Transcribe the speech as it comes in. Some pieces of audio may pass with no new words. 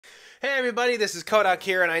Hey everybody, this is Kodak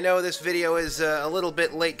here, and I know this video is a little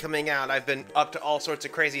bit late coming out. I've been up to all sorts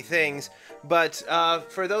of crazy things, but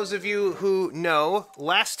for those of you who know,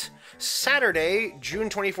 last Saturday, June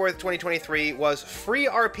 24th, 2023, was Free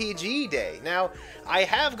RPG Day. Now, I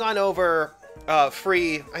have gone over I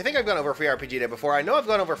think I've gone over Free RPG Day before. I know I've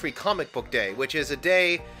gone over Free Comic Book Day, which is a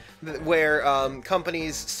day where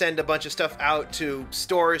companies send a bunch of stuff out to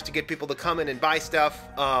stores to get people to come in and buy stuff.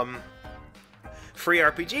 Free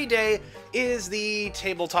RPG Day is the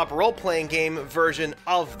tabletop role-playing game version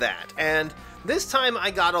of that, and this time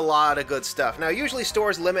I got a lot of good stuff. Now, usually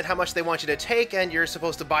stores limit how much they want you to take, and you're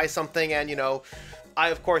supposed to buy something, and, you know, I,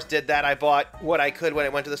 of course, did that. I bought what I could when I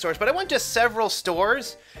went to the stores, but I went to several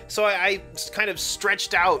stores, so I kind of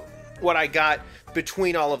stretched out what I got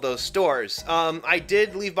between all of those stores. I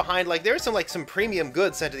did leave behind, like, there's some premium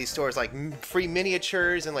goods sent to these stores, like free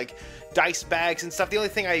miniatures and like dice bags and stuff. The only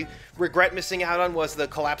thing I regret missing out on was the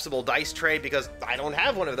collapsible dice tray, because I don't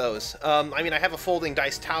have one of those. I mean, I have a folding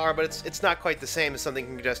dice tower, but it's not quite the same as something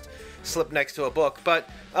you can just slip next to a book. But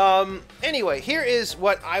anyway, here is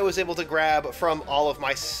what I was able to grab from all of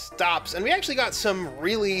my stops, and we actually got some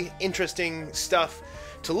really interesting stuff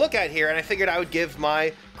to look at here, and I figured I would give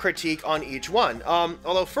my critique on each one.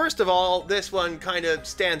 Although, first of all, this one kind of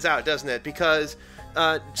stands out, doesn't it? Because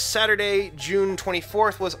Saturday, June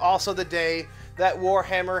 24th was also the day that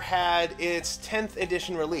Warhammer had its 10th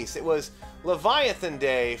edition release. It was Leviathan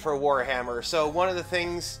Day for Warhammer, so one of the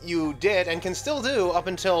things you did, and can still do up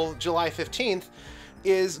until July 15th,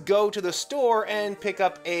 is go to the store and pick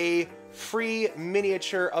up a free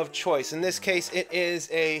miniature of choice. In this case, it is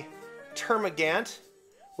a Termagant,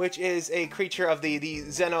 which is a creature of the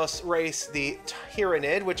Xenos race, the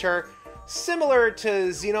Tyranid, which are similar to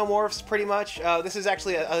Xenomorphs, pretty much. This is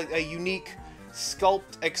actually a unique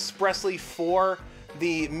sculpt expressly for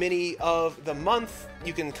the mini of the month.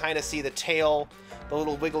 You can kind of see the tail, the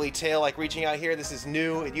little wiggly tail, like reaching out here. This is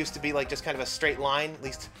new. It used to be like just kind of a straight line, at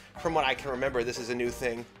least from what I can remember. This is a new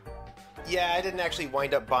thing. Yeah, I didn't actually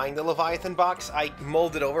wind up buying the Leviathan box. I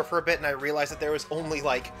mulled it over for a bit, and I realized that there was only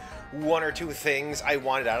like one or two things I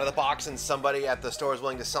wanted out of the box, and somebody at the store was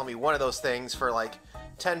willing to sell me one of those things for like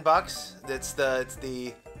 10 bucks. It's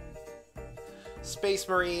the Space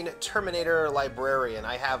Marine Terminator Librarian.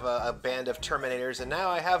 I have a band of Terminators, and now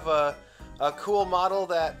I have a cool model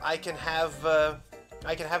that I can have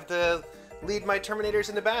to lead my Terminators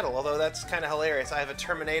into battle, although that's kind of hilarious. I have a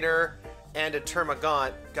Terminator and a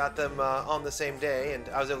Termagant, got them on the same day, and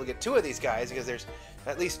I was able to get two of these guys because there's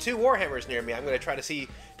at least two Warhammers near me. I'm going to try to see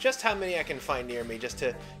just how many I can find near me just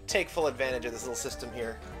to take full advantage of this little system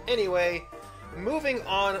here. Anyway, moving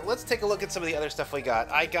on, let's take a look at some of the other stuff we got.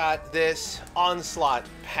 I got this Onslaught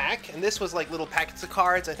pack, and this was like little packets of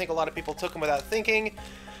cards. I think a lot of people took them without thinking.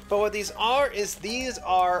 But what these are is these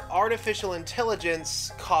are artificial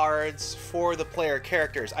intelligence cards for the player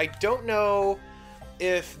characters. I don't know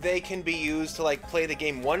if they can be used to like play the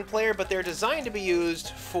game one player, but they're designed to be used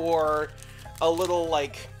for a little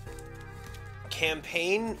like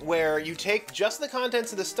campaign where you take just the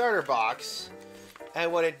contents of the starter box,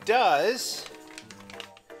 and what it does...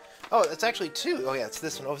 Oh, it's actually two. Oh yeah, it's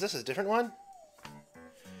this one. Oh, is this a different one?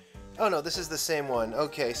 Oh no, this is the same one.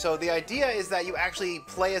 Okay, so the idea is that you actually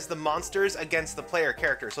play as the monsters against the player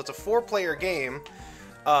characters. So it's a 4-player game.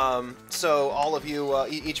 So all of you,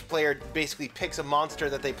 each player basically picks a monster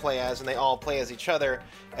that they play as, and they all play as each other,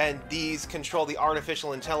 and these control the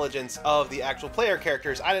artificial intelligence of the actual player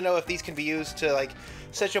characters. I don't know if these can be used to like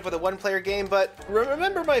set you up with a 1-player game, but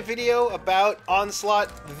remember my video about Onslaught?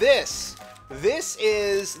 This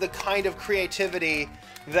is the kind of creativity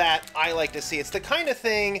that I like to see. It's the kind of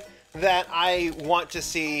thing that I want to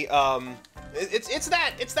see. It's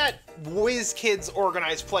that WizKids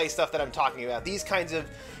organized play stuff that I'm talking about. These kinds of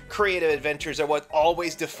creative adventures are what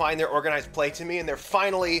always define their organized play to me, and they're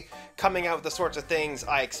finally coming out with the sorts of things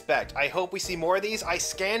I expect. I hope we see more of these. I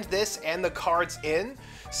scanned this and the cards in,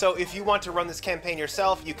 so if you want to run this campaign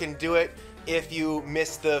yourself, you can do it if you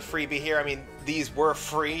missed the freebie here. I mean, these were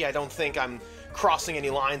free. I don't think I'm crossing any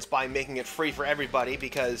lines by making it free for everybody,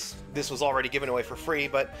 because this was already given away for free,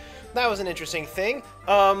 but that was an interesting thing.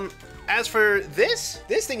 As for this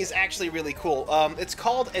thing is actually really cool. It's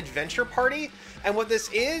called Adventure Party, and what this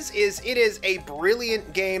is it is a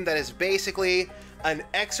brilliant game that is basically an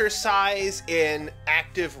exercise in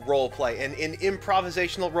active roleplay and in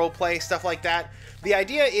improvisational roleplay, stuff like that. The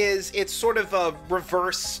idea is it's sort of a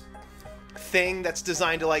reverse thing that's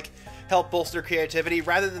designed to like help bolster creativity.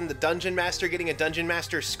 Rather than the Dungeon Master getting a Dungeon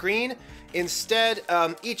Master screen, instead,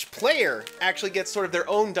 each player actually gets sort of their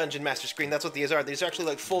own Dungeon Master screen. That's what these are. These are actually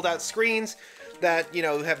like fold-out screens that, you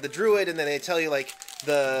know, have the druid, and then they tell you, like,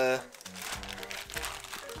 let's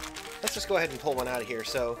just go ahead and pull one out of here.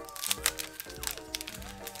 So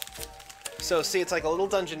see, it's like a little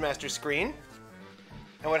Dungeon Master screen.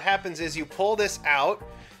 And what happens is you pull this out,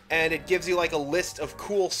 and it gives you like a list of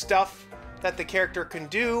cool stuff that the character can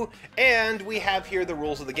do, and we have here the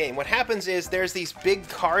rules of the game. What happens is there's these big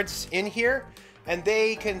cards in here, and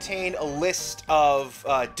they contain a list of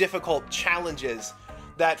difficult challenges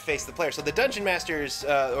that face the player. So the Dungeon Masters,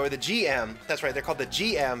 or the GM, that's right, they're called the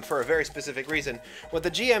GM for a very specific reason. What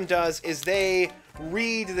the GM does is they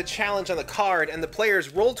read the challenge on the card, and the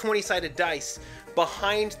players roll 20-sided dice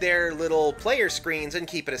behind their little player screens and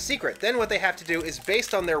keep it a secret. Then what they have to do is,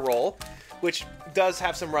 based on their roll, which does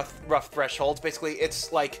have some rough thresholds, basically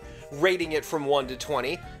it's like rating it from 1 to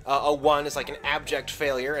 20. A 1 is like an abject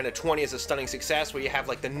failure, and a 20 is a stunning success, where you have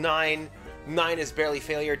like the 9 is barely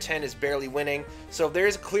failure, 10 is barely winning. So there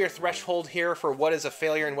is a clear threshold here for what is a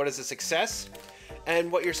failure and what is a success.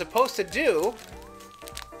 And what you're supposed to do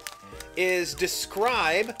is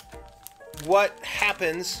describe what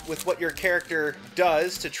happens with what your character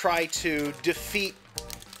does to try to defeat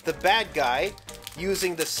the bad guy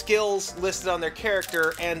using the skills listed on their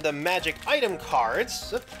character and the magic item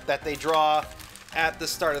cards that they draw at the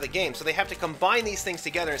start of the game. So they have to combine these things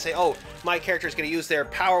together and say, oh, my character is going to use their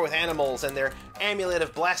power with animals and their amulet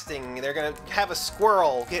of blasting. They're going to have a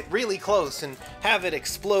squirrel get really close and have it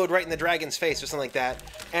explode right in the dragon's face or something like that.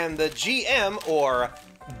 And the GM, or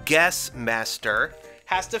Guess Master,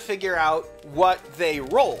 has to figure out what they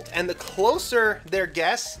rolled. And the closer their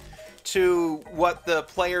guess to what the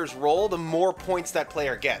players roll, the more points that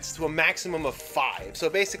player gets, to a maximum of 5. So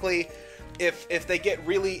basically, if they get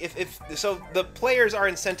really, so the players are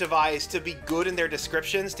incentivized to be good in their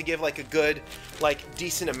descriptions, to give like a good, like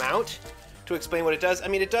decent amount to explain what it does. I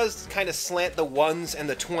mean, it does kind of slant the 1s and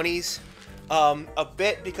the 20s a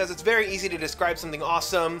bit, because it's very easy to describe something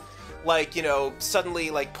awesome, like, you know, suddenly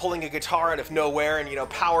like pulling a guitar out of nowhere and, you know,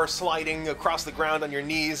 power sliding across the ground on your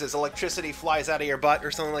knees as electricity flies out of your butt or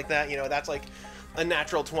something like that. You know, that's like a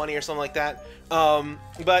natural 20 or something like that.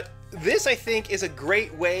 But this, I think, is a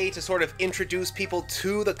great way to sort of introduce people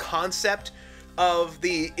to the concept of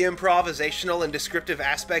the improvisational and descriptive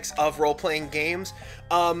aspects of role-playing games.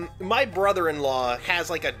 My brother-in-law has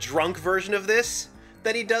like a drunk version of this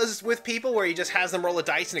that he does with people, where he just has them roll a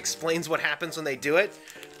dice and explains what happens when they do it.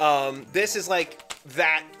 This is like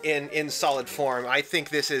that in solid form. I think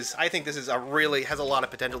this is a really, has a lot of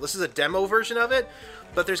potential. This is a demo version of it,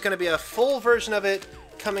 but there's going to be a full version of it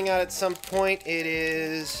coming out at some point. It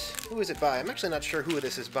is, who is it by? I'm actually not sure who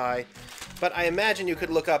this is by, but I imagine you could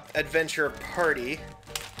look up Adventure Party.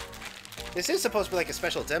 This is supposed to be like a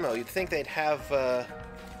special demo. You'd think they'd have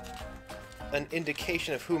an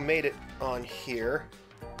indication of who made it on here.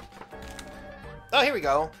 Oh, here we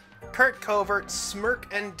go. Kurt Covert,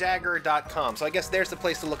 smirkanddagger.com. So I guess there's the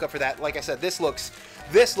place to look up for that. Like I said, this looks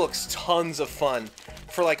tons of fun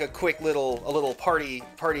for like a quick little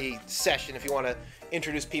party session if you want to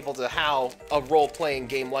introduce people to how a role-playing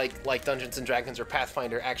game like Dungeons and Dragons or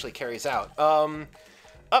Pathfinder actually carries out.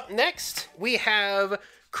 Up next, we have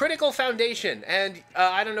Critical Foundation, and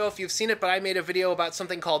I don't know if you've seen it, but I made a video about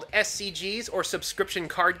something called SCGs, or subscription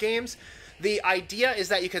card games. The idea is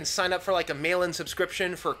that you can sign up for like a mail-in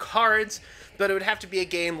subscription for cards, but it would have to be a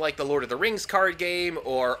game like the Lord of the Rings card game,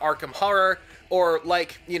 or Arkham Horror, or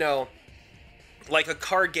like, you know, like a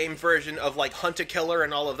card game version of like Hunt-A-Killer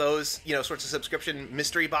and all of those, you know, sorts of subscription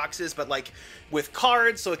mystery boxes, but like with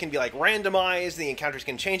cards, so it can be like randomized, the encounters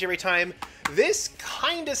can change every time. This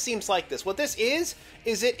kind of seems like this. What this is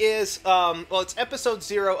it is, well, it's episode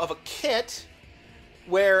 0 of a kit,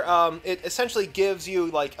 where it essentially gives you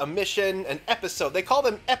like a mission, an episode. They call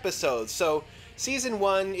them episodes. So season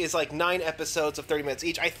 1 is like 9 episodes of 30 minutes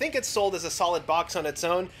each. I think it's sold as a solid box on its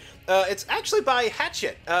own. It's actually by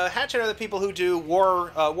Hachette. Hachette are the people who do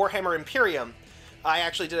Warhammer Imperium. I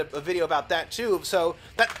actually did a video about that too. So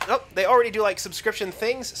they already do like subscription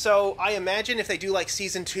things. So I imagine if they do like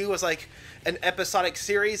season 2 as like an episodic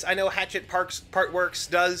series, I know Hachette Partworks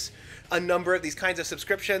does a number of these kinds of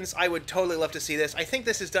subscriptions. I would totally love to see this. I think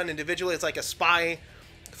this is done individually. It's like a spy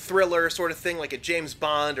thriller sort of thing, like a James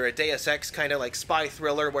Bond or a Deus Ex kind of like spy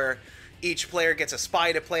thriller, where each player gets a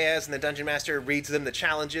spy to play as, and the Dungeon Master reads them the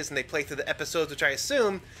challenges, and they play through the episodes, which I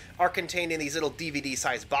assume are contained in these little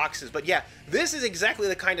DVD-sized boxes. But yeah, this is exactly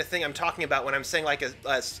the kind of thing I'm talking about when I'm saying like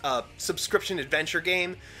a subscription adventure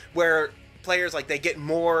game, where players, like, they get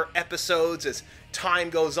more episodes as time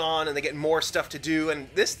goes on, and they get more stuff to do, and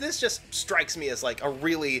this just strikes me as like a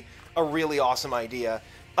really awesome idea.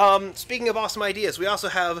 Speaking of awesome ideas, we also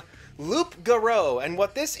have Loup-Garou. And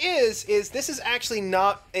what this is this is actually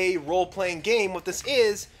not a role-playing game. What this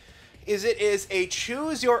is it is a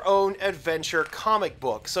choose-your-own-adventure comic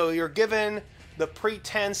book. So you're given the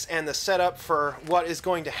pretense and the setup for what is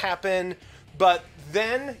going to happen, but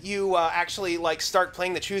then you actually like start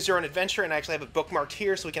playing the choose-your-own-adventure, and I actually have it bookmarked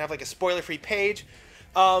here so we can have like a spoiler-free page.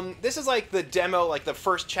 This is like the demo, like the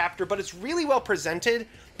first chapter, but it's really well presented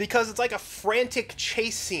because it's like a frantic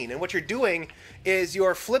chase scene, and what you're doing is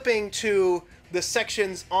you're flipping to the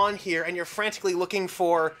sections on here and you're frantically looking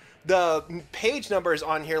for the page numbers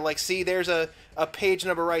on here. Like, see, there's a page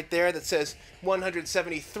number right there that says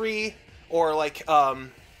 173, or like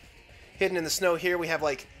hidden in the snow here we have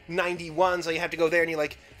like 91, so you have to go there and you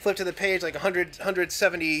like flip to the page, like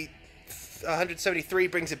 173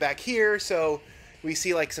 brings it back here, so we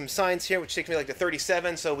see like some signs here, which takes me like to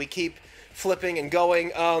 37, so we keep flipping and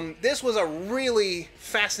going. This was a really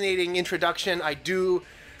fascinating introduction. I do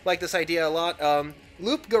like this idea a lot.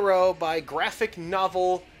 Loup-Garou by Graphic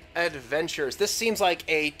Novel Adventures. This seems like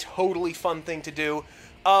a totally fun thing to do.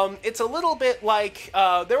 It's a little bit like,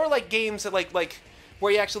 there were like games that like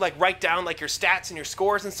where you actually like write down like your stats and your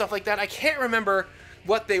scores and stuff like that. I can't remember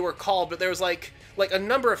what they were called, but there was like a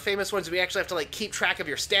number of famous ones. We actually have to like keep track of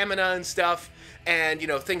your stamina and stuff, and you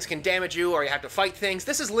know, things can damage you or you have to fight things.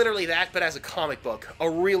 This is literally that, but as a comic book. A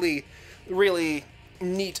really, really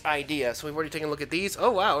neat idea. So we've already taken a look at these. Oh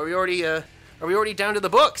wow, are we already down to the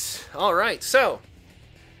books? All right, so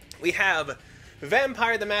we have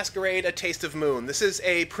Vampire the Masquerade: A Taste of Moon. This is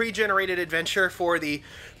a pre-generated adventure for the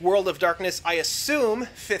World of Darkness, I assume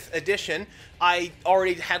 5th edition. I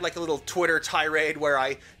already had like a little Twitter tirade where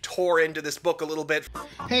I tore into this book a little bit.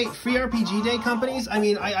 Hey, Free RPG Day companies, I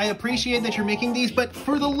mean, I appreciate that you're making these, but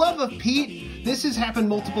for the love of Pete, this has happened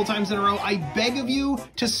multiple times in a row. I beg of you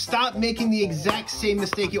to stop making the exact same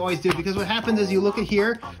mistake you always do, because what happens is you look at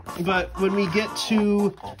here, but when we get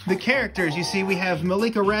to the characters, you see we have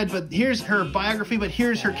Malika Red, but here's her biography, but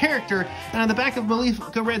here's her character, and on the back of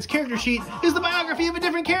Malika Red's character sheet is the biography of a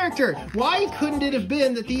different character. Why couldn't it have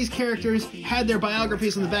been that these characters had their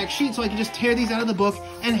biographies on the back sheet so I could just tear these out of the book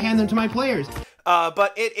and hand them to my players?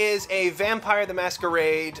 But it is a Vampire the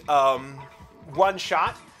Masquerade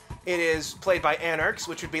one-shot. It is played by anarchs,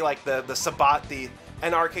 which would be like the Sabbat, the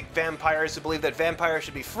anarchic vampires who believe that vampires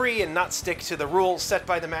should be free and not stick to the rules set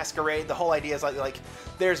by the Masquerade. The whole idea is like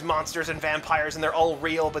there's monsters and vampires and they're all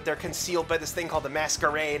real, but they're concealed by this thing called the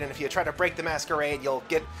Masquerade, and if you try to break the Masquerade, you'll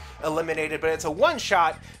get eliminated. But it's a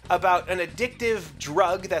one-shot about an addictive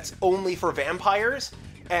drug that's only for vampires,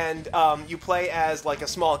 and you play as like a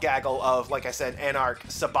small gaggle of, like I said, anarch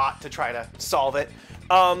Sabbat to try to solve it.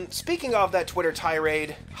 Speaking of that Twitter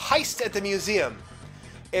tirade, Heist at the Museum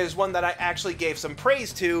is one that I actually gave some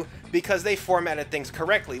praise to because they formatted things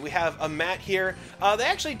correctly. We have a mat here. They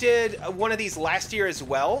actually did one of these last year as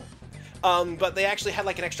well, but they actually had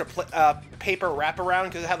like an extra paper wraparound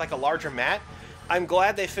because it had like a larger mat. I'm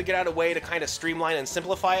glad they figured out a way to kind of streamline and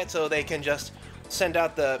simplify it so they can just send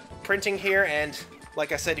out the printing here, and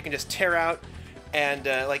like I said, you can just tear out, and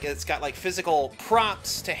like it's got like physical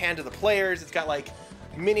props to hand to the players. It's got like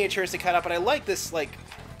miniatures to cut up, and I like this, like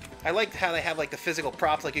I like how they have like the physical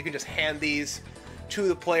props, like you can just hand these to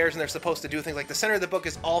the players and they're supposed to do things. Like the center of the book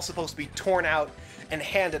is all supposed to be torn out and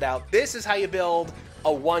handed out. This is how you build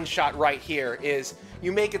a one-shot right here, is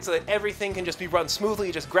you make it so that everything can just be run smoothly.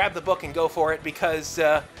 You just grab the book and go for it, because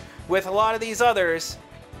with a lot of these others,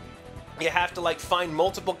 you have to like find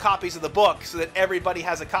multiple copies of the book so that everybody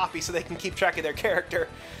has a copy so they can keep track of their character.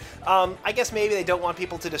 I guess maybe they don't want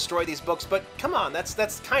people to destroy these books, but come on,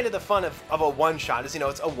 that's kind of the fun of a one-shot, is, you know,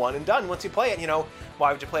 it's a one and done. Once you play it, you know,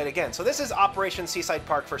 why would you play it again? So this is Operation Seaside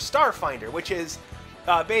Park for Starfinder, which is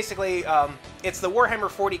basically, it's the Warhammer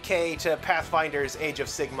 40k to Pathfinder's Age of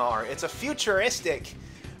Sigmar. It's a futuristic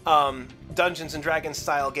Dungeons & Dragons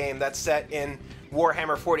style game that's set in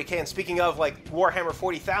Warhammer 40k, and speaking of like Warhammer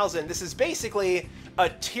 40,000, this is basically a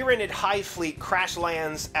Tyranid hive fleet crash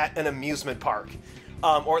lands at an amusement park.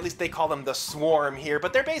 Or at least they call them the Swarm here,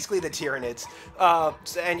 but they're basically the Tyranids.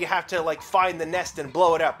 And you have to like find the nest and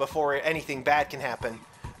blow it up before anything bad can happen.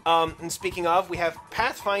 And speaking of, we have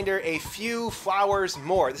Pathfinder: A Few Flowers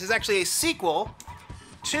More. This is actually a sequel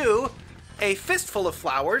to A Fistful of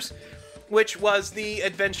Flowers, which was the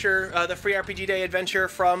adventure, the Free RPG Day adventure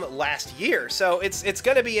from last year. So it's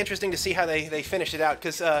going to be interesting to see how they finish it out,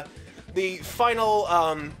 because the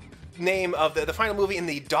final name of the final movie in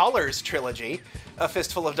the Dollars trilogy, A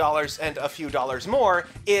Fistful of Dollars and A Few Dollars More,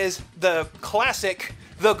 is the classic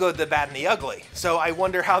The Good, the Bad, and the Ugly. So I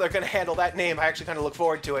wonder how they're going to handle that name. I actually kind of look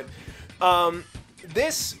forward to it.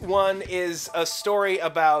 This one is a story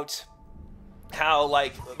about how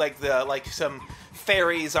like some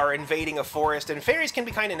fairies are invading a forest, and fairies can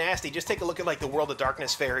be kind of nasty. Just take a look at like the World of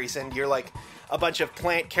Darkness fairies, and you're like a bunch of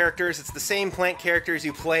plant characters. It's the same plant characters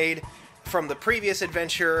you played from the previous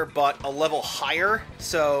adventure, but a level higher.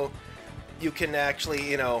 So you can actually,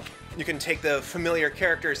 you know, you can take the familiar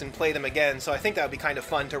characters and play them again. So I think that would be kind of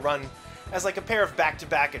fun to run as like a pair of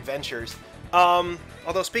back-to-back adventures.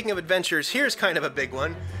 Although speaking of adventures, here's kind of a big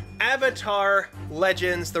one. Avatar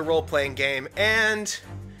Legends, the role-playing game, and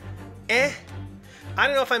I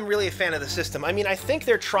don't know if I'm really a fan of the system. I mean, I think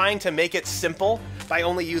they're trying to make it simple by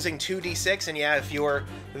only using 2d6, and yeah, if you were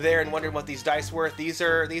there and wondering what these dice were, these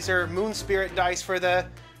are Moon Spirit dice for the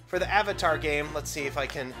Avatar game. Let's see if I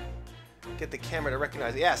can get the camera to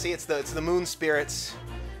recognize it. Yeah, see, it's the Moon Spirits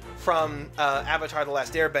from Avatar: The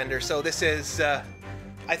Last Airbender. So this is,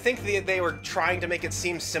 I think they were trying to make it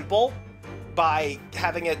seem simple by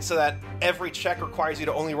having it so that every check requires you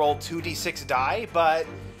to only roll 2d6 die, but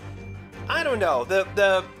I don't know.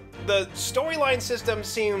 The storyline system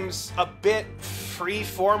seems a bit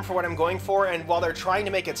free-form for what I'm going for, and while they're trying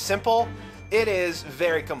to make it simple, it is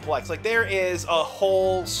very complex. Like, there is a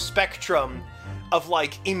whole spectrum of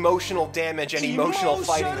like emotional damage and emotional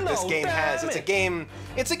fighting that this game has.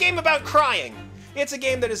 It's a game about crying. It's a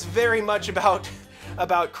game that is very much about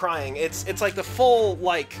crying. It's like the full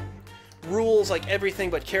like rules, like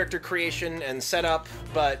everything but character creation and setup,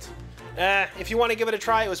 but if you want to give it a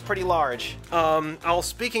try, it was pretty large.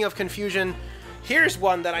 Speaking of confusion, here's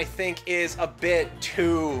one that I think is a bit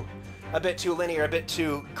too linear, a bit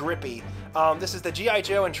too grippy. This is the G.I.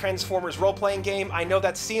 Joe and Transformers role-playing game. I know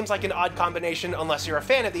that seems like an odd combination unless you're a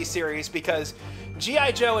fan of these series, because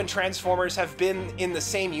G.I. Joe and Transformers have been in the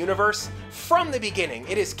same universe from the beginning.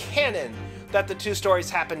 It is canon that the two stories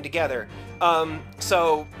happen together.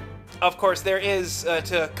 So, of course, there is,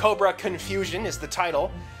 to Cobra, confusion is the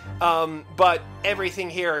title. But everything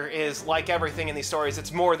here is like everything in these stories.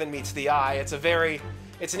 It's more than meets the eye. It's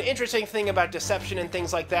an interesting thing about deception and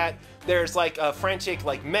things like that. There's like a frantic,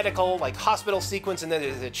 like medical, like hospital sequence, and then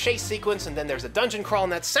there's a chase sequence, and then there's a dungeon crawl,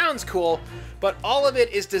 and that sounds cool, but all of it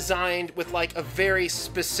is designed with like a very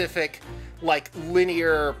specific, like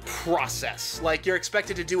linear process. Like you're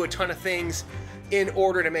expected to do a ton of things in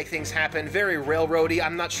order to make things happen. Very railroady.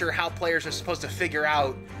 I'm not sure how players are supposed to figure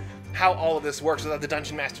out how all of this works without the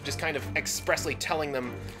Dungeon Master just kind of expressly telling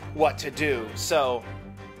them what to do. So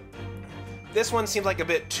this one seems like a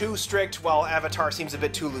bit too strict, while Avatar seems a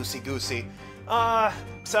bit too loosey-goosey.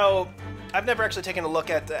 So I've never actually taken a look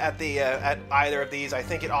at either of these. I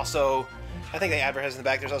think they advertise in the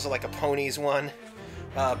back. There's also like a ponies one,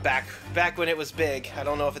 back when it was big. I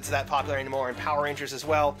don't know if it's that popular anymore, and Power Rangers as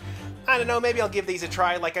well. I don't know. Maybe I'll give these a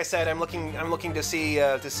try. Like I said, I'm looking to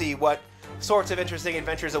see what sorts of interesting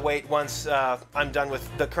adventures await once I'm done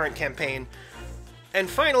with the current campaign. And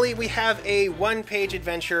finally, we have a one-page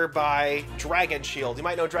adventure by Dragon Shield. You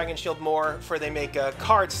might know Dragon Shield more for they make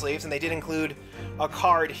card sleeves, and they did include a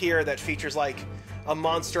card here that features like a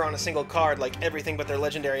monster on a single card, like everything but their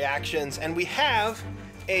legendary actions. And we have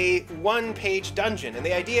a one-page dungeon, and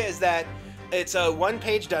the idea is that it's a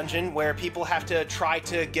one-page dungeon where people have to try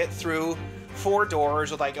to get through 4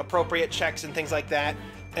 doors with like appropriate checks and things like that.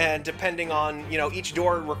 And depending on, you know, each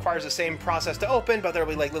door requires the same process to open, but there'll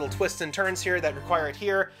be like little twists and turns here that require it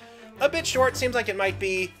here. A bit short, seems like it might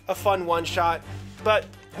be a fun one-shot, but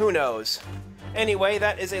who knows. Anyway,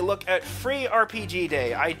 that is a look at Free RPG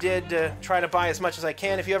Day. I did try to buy as much as I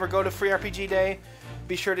can. If you ever go to Free RPG Day,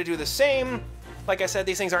 be sure to do the same. Like I said,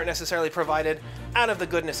 these things aren't necessarily provided out of the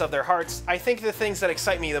goodness of their hearts. I think the things that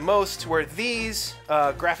excite me the most were these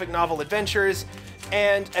graphic novel adventures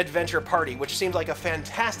and Adventure Party, which seems like a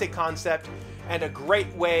fantastic concept and a great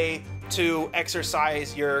way to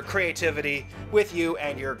exercise your creativity with you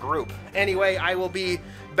and your group. Anyway, I will be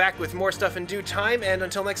back with more stuff in due time, and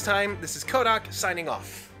until next time, this is Kodak signing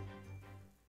off.